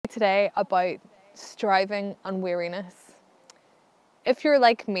today about striving and weariness. If you're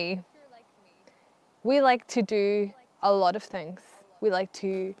like me, we like to do a lot of things. We like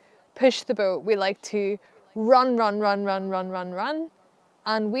to push the boat. We like to run,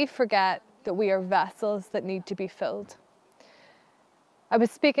 and we forget that we are vessels that need to be filled. I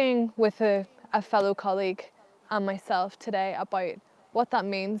was speaking with a fellow colleague and myself today about what that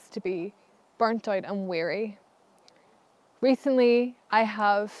means to be burnt out and weary. Recently, I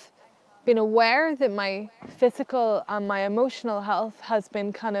have been aware that my physical and my emotional health has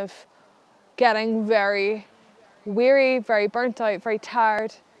been kind of getting very weary, very burnt out, very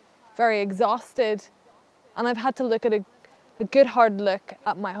tired, very exhausted. And I've had to look at a good hard look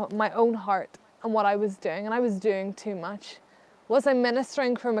at my own heart and what I was doing. And I was doing too much. Was I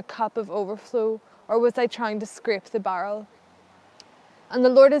ministering from a cup of overflow, or was I trying to scrape the barrel? And the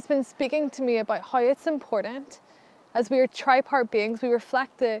Lord has been speaking to me about how it's important. As we are tripart beings, we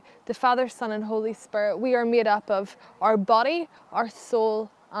reflect the Father, Son, and Holy Spirit. We are made up of our body, our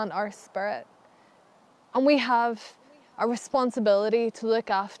soul, and our spirit. And we have a responsibility to look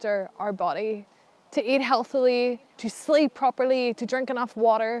after our body, to eat healthily, to sleep properly, to drink enough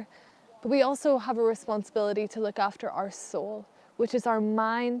water. But we also have a responsibility to look after our soul, which is our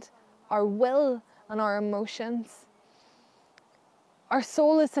mind, our will, and our emotions. Our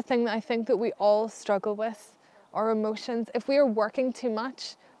soul is the thing that I think that we all struggle with. Our emotions. If we are working too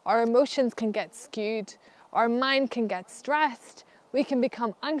much, our emotions can get skewed. Our mind can get stressed. We can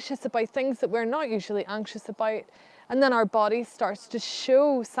become anxious about things that we're not usually anxious about. And then our body starts to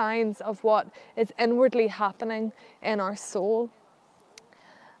show signs of what is inwardly happening in our soul.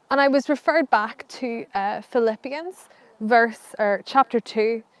 And I was referred back to Philippians chapter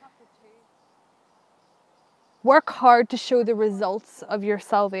 2. Work hard to show the results of your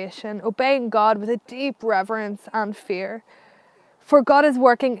salvation, obeying God with a deep reverence and fear. For God is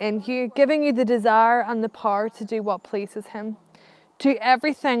working in you, giving you the desire and the power to do what pleases Him. Do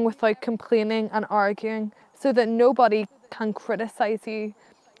everything without complaining and arguing, so that nobody can criticize you.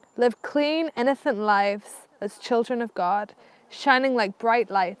 Live clean, innocent lives as children of God, shining like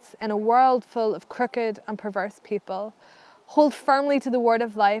bright lights in a world full of crooked and perverse people. Hold firmly to the word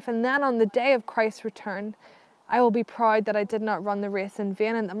of life, and then on the day of Christ's return, I will be proud that I did not run the race in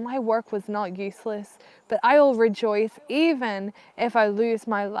vain and that my work was not useless, but I will rejoice even if I lose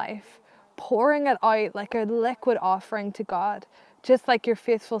my life, pouring it out like a liquid offering to God, just like your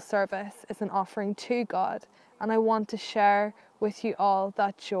faithful service is an offering to God. And I want to share with you all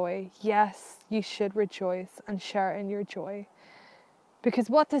that joy. Yes, you should rejoice and share in your joy. Because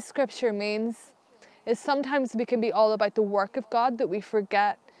what this scripture means is sometimes we can be all about the work of God that we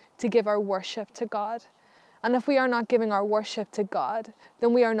forget to give our worship to God. And if we are not giving our worship to God,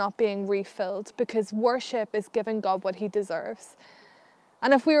 then we are not being refilled, because worship is giving God what He deserves.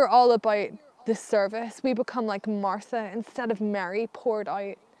 And if we are all about the service, we become like Martha instead of Mary poured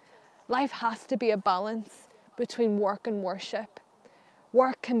out. Life has to be a balance between work and worship.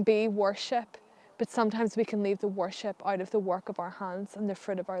 Work can be worship, but sometimes we can leave the worship out of the work of our hands and the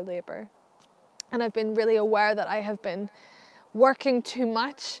fruit of our labour. And I've been really aware that I have been working too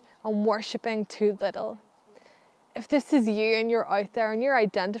much and worshipping too little. If this is you and you're out there and you're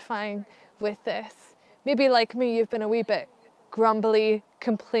identifying with this, maybe like me, you've been a wee bit grumbly,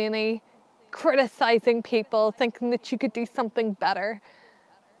 complaining, criticizing people, thinking that you could do something better.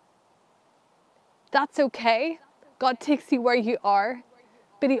 That's okay. God takes you where you are,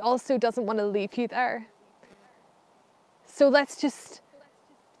 but He also doesn't want to leave you there. So let's just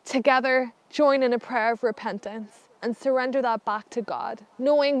together join in a prayer of repentance and surrender that back to God,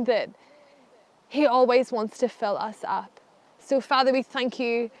 knowing that He always wants to fill us up. So Father, we thank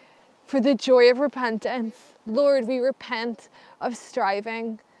you for the joy of repentance. Lord, we repent of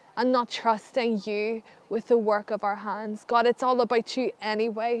striving and not trusting you with the work of our hands. God, it's all about you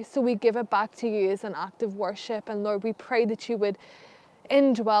anyway, so we give it back to you as an act of worship. And Lord, we pray that you would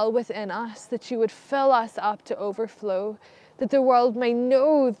indwell within us, that you would fill us up to overflow, that the world may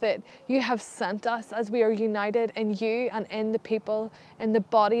know that you have sent us as we are united in you and in the people, in the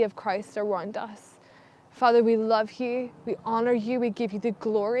body of Christ around us. Father, we love you, we honor you, we give you the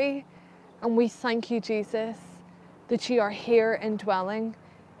glory, and we thank you, Jesus, that you are here indwelling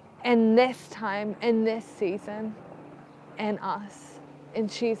in this time, in this season, in us. In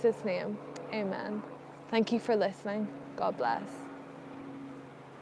Jesus' name, amen. Thank you for listening. God bless.